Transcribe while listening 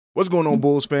What's going on,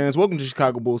 Bulls fans? Welcome to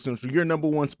Chicago Bulls Central, your number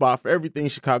one spot for everything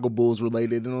Chicago Bulls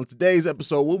related. And on today's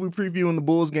episode, we'll be previewing the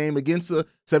Bulls game against the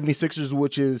 76ers,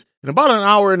 which is in about an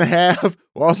hour and a half.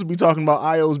 We'll also be talking about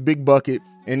Ayo's big bucket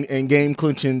and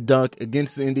game-clinching dunk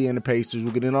against the Indiana Pacers.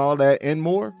 We'll get into all that and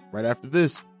more right after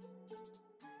this.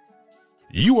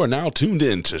 You are now tuned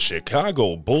in to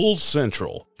Chicago Bulls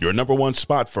Central, your number one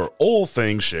spot for all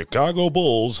things Chicago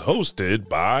Bulls, hosted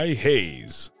by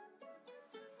Hayes.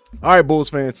 All right, Bulls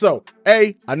fans. So,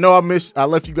 I know I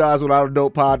left you guys without a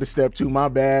dope pod to step two. My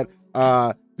bad.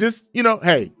 Hey, you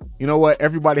know what?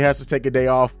 Everybody has to take a day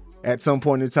off at some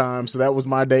point in time. So that was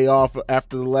my day off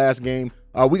after the last game.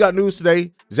 We got news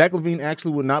today. Zach LaVine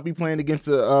actually will not be playing against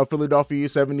the Philadelphia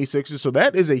 76ers. So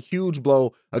that is a huge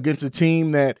blow against a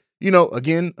team that,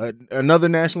 again, another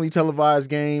nationally televised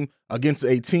game against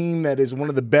a team that is one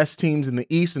of the best teams in the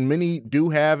East. And many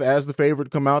do have as the favorite to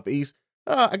come out the East.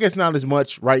 I guess not as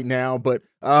much right now, but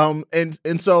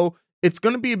and so it's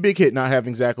going to be a big hit not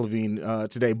having Zach LaVine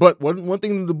today. But one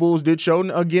thing that the Bulls did show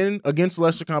again against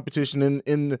lesser competition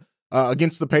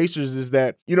against the Pacers is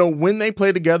that when they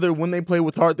play together, when they play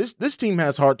with heart, this team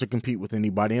has heart to compete with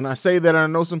anybody. And I say that I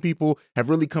know some people have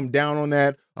really come down on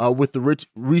that with the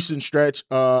recent stretch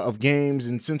of games,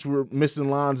 and since we're missing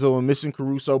Lonzo and missing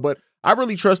Caruso, but I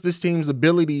really trust this team's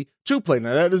ability to play.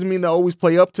 Now, that doesn't mean they always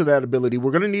play up to that ability.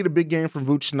 We're going to need a big game from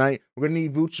Vooch tonight. We're going to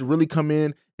need Vooch to really come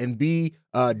in and be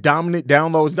dominant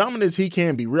down low, as dominant as he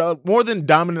can be. More than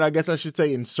dominant, I guess I should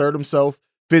say, insert himself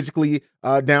physically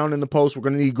down in the post. We're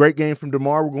going to need a great game from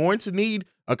DeMar. We're going to need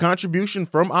a contribution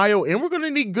from Ayo, and we're going to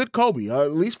need good Kobe.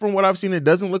 At least from what I've seen, it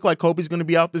doesn't look like Kobe's going to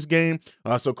be out this game.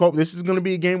 So Kobe, this is going to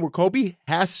be a game where Kobe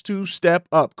has to step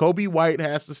up. Kobe White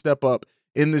has to step up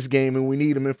in this game, and we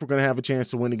need him if we're going to have a chance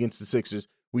to win against the Sixers.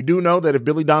 We do know that if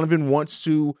Billy Donovan wants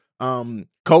to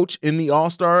coach in the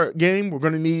All-Star game, we're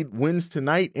going to need wins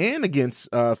tonight and against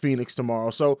Phoenix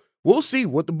tomorrow. So we'll see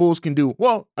what the Bulls can do.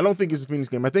 Well, I don't think it's a Phoenix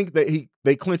game. I think that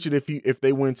they clinch it if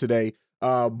they win today.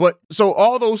 But so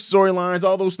all those storylines,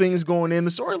 all those things going in,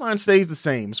 the storyline stays the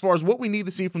same. As far as what we need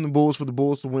to see from the Bulls for the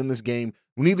Bulls to win this game,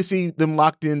 we need to see them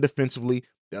locked in defensively.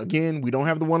 Again, we don't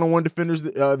have the one-on-one defenders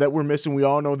that we're missing. We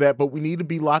all know that, but we need to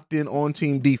be locked in on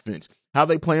team defense. How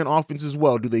they play on offense as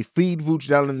well. Do they feed Vooch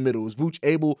down in the middle? Is Vooch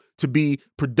able to be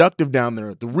productive down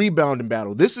there? The rebounding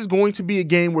battle. This is going to be a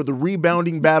game where the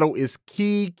rebounding battle is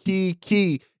key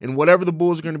in whatever the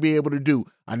Bulls are going to be able to do.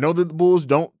 I know that the Bulls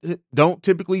don't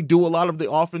typically do a lot of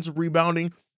the offensive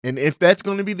rebounding. And if that's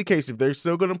going to be the case, if they're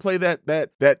still going to play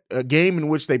that game in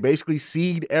which they basically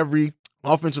cede every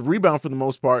offensive rebound for the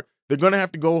most part, they're going to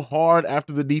have to go hard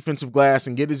after the defensive glass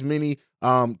and get as many,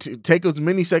 take as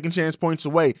many second chance points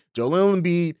away. Joel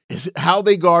Embiid, is how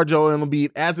they guard Joel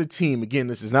Embiid as a team. Again,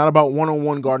 this is not about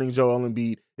one-on-one guarding Joel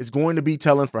Embiid. It's going to be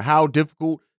telling for how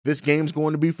difficult this game's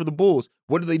going to be for the Bulls.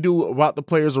 What do they do about the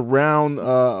players around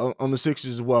on the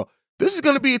Sixers as well? This is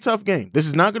going to be a tough game. This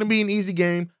is not going to be an easy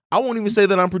game. I won't even say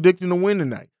that I'm predicting a win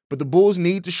tonight. But the Bulls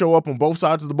need to show up on both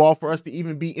sides of the ball for us to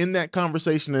even be in that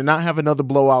conversation and not have another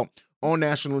blowout on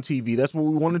national TV. That's what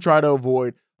we want to try to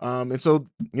avoid. And so,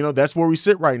 that's where we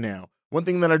sit right now. One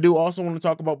thing that I do also want to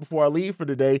talk about before I leave for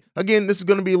today, again, this is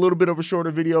going to be a little bit of a shorter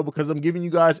video because I'm giving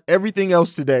you guys everything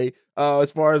else today.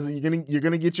 As far as you're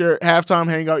gonna get your halftime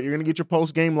hangout, you're gonna get your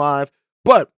post game live.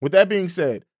 But with that being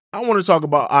said, I want to talk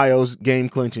about Ayo's game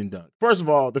clinching dunk. First of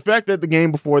all, the fact that the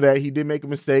game before that he did make a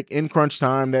mistake in crunch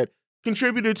time that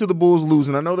contributed to the Bulls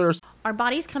losing. I know Our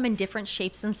bodies come in different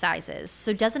shapes and sizes,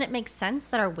 so doesn't it make sense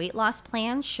that our weight loss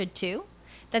plans should too?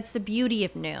 That's the beauty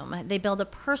of Noom. They build a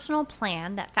personal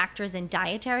plan that factors in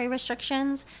dietary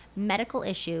restrictions, medical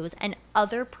issues, and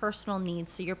other personal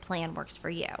needs so your plan works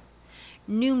for you.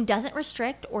 Noom doesn't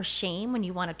restrict or shame when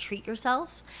you want to treat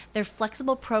yourself. Their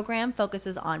flexible program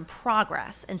focuses on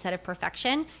progress instead of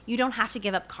perfection. You don't have to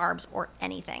give up carbs or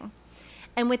anything.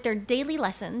 And with their daily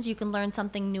lessons, you can learn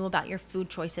something new about your food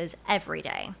choices every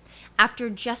day. After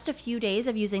just a few days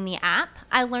of using the app,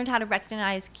 I learned how to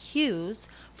recognize cues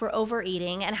for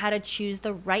overeating and how to choose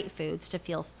the right foods to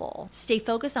feel full. Stay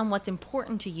focused on what's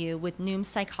important to you with Noom's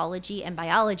psychology and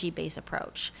biology-based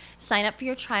approach. Sign up for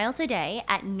your trial today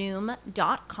at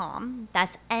Noom.com.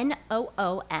 That's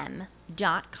Noom.com.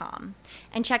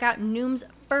 And check out Noom's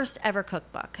first ever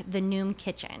cookbook, The Noom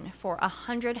Kitchen, for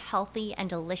 100 healthy and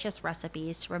delicious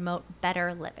recipes to promote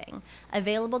better living.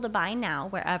 Available to buy now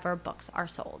wherever books are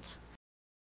sold.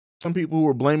 Some people who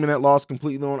are blaming that loss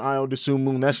completely on Ayo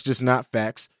Dosunmu, that's just not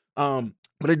facts.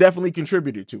 But it definitely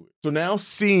contributed to it. So now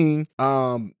seeing,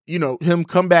 him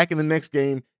come back in the next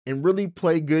game and really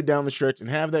play good down the stretch and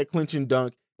have that clinching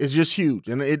dunk is just huge.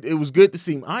 And it was good to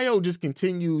see him. Ayo just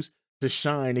continues to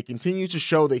shine and continue to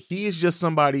show that he is just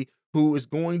somebody who is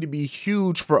going to be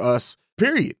huge for us,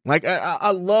 period. Like,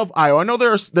 I love Ayo. I know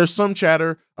there's some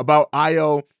chatter about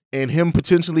Ayo and him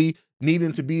potentially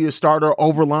needing to be a starter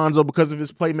over Lonzo because of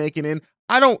his playmaking. And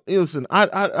I don't listen.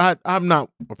 I'm not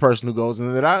a person who goes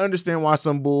into that. I understand why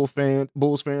some Bulls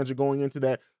fans are going into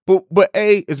that. But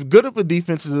as good of a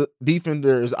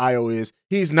defender as Ayo is,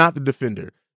 he's not the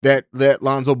defender that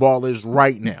Lonzo Ball is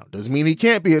right now. Doesn't mean he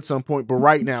can't be at some point, but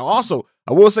right now. Also,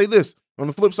 I will say this, on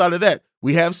the flip side of that,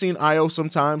 we have seen Ayo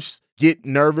sometimes get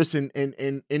nervous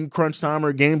in crunch time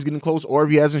or games getting close, or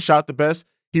if he hasn't shot the best,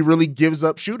 he really gives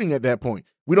up shooting at that point.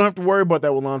 We don't have to worry about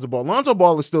that with Lonzo Ball. Lonzo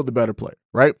Ball is still the better player,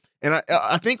 right? And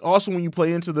I think also when you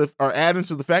add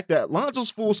into the fact that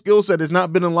Lonzo's full skill set has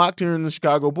not been unlocked here in the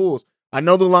Chicago Bulls. I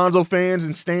know the Lonzo fans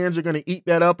and stans are going to eat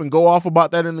that up and go off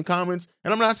about that in the comments.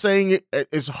 And I'm not saying it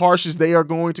as harsh as they are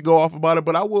going to go off about it,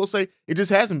 but I will say it just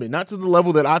hasn't been. Not to the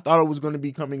level that I thought it was going to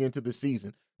be coming into the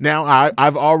season. Now,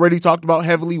 I've already talked about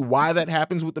heavily why that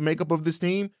happens with the makeup of this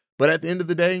team, but at the end of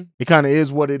the day, it kind of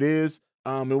is what it is.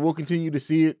 And we'll continue to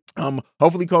see it.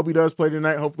 Hopefully Kobe does play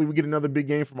tonight. Hopefully we get another big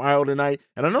game from Ayo tonight.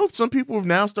 And I know some people have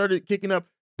now started kicking up.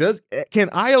 Can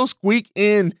Ayo squeak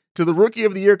in to the Rookie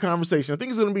of the Year conversation? I think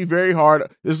it's going to be very hard.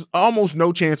 There's almost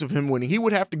no chance of him winning. He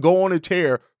would have to go on a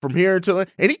tear from here until,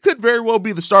 and he could very well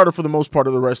be the starter for the most part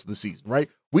of the rest of the season, right?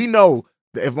 We know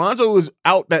that if Lonzo is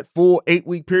out that full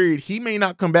 8-week period, he may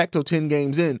not come back till 10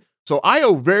 games in. So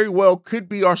Ayo very well could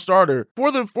be our starter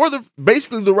for the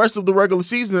basically the rest of the regular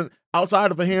season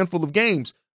outside of a handful of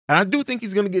games. And I do think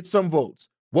he's going to get some votes.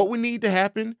 What would need to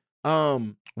happen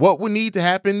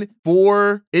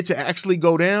for it to actually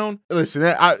go down? Listen,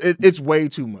 it's way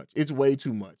too much. It's way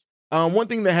too much. One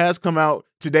thing that has come out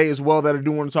today as well that I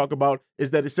do want to talk about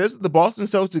is that it says that the Boston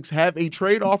Celtics have a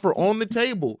trade offer on the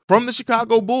table from the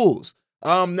Chicago Bulls.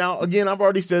 Now, again, I've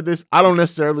already said this. I don't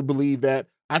necessarily believe that.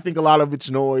 I think a lot of it's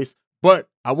noise. But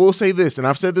I will say this, and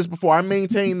I've said this before, I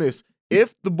maintain this.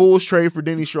 If the Bulls trade for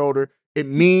Dennis Schroeder, it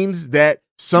means that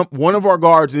one of our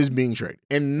guards is being traded.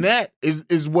 And that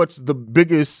is what's the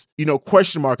biggest,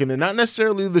 question mark. And then not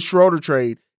necessarily the Schroeder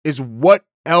trade, is what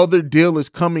other deal is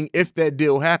coming if that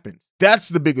deal happens. That's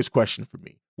the biggest question for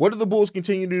me. What do the Bulls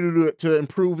continue to do to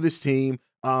improve this team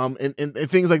and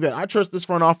things like that? I trust this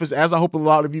front office, as I hope a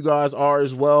lot of you guys are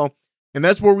as well. And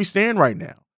that's where we stand right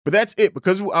now. But that's it,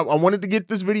 because I wanted to get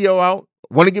this video out.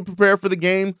 Want to get prepared for the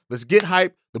game. Let's get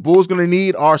hyped. The Bulls going to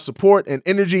need our support and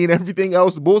energy and everything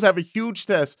else. The Bulls have a huge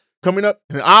test coming up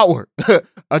in an hour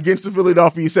against the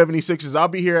Philadelphia 76ers. I'll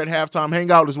be here at halftime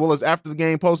hangout as well as after the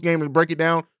game, post game, and break it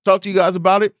down. Talk to you guys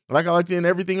about it like I like to end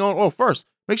everything on. Oh, first,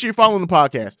 make sure you're following the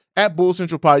podcast at Bulls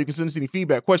Central Pod. You can send us any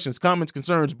feedback, questions, comments,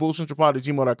 concerns,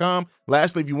 bullscentralpod@gmail.com.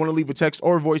 Lastly, if you want to leave a text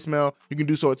or a voicemail, you can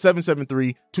do so at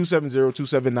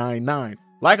 773-270-2799.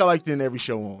 Like I like to end every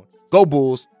show on. Go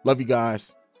Bulls. Love you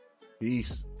guys.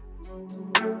 Peace.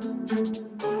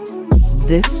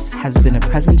 This has been a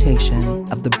presentation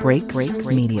of the Break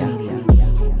Media.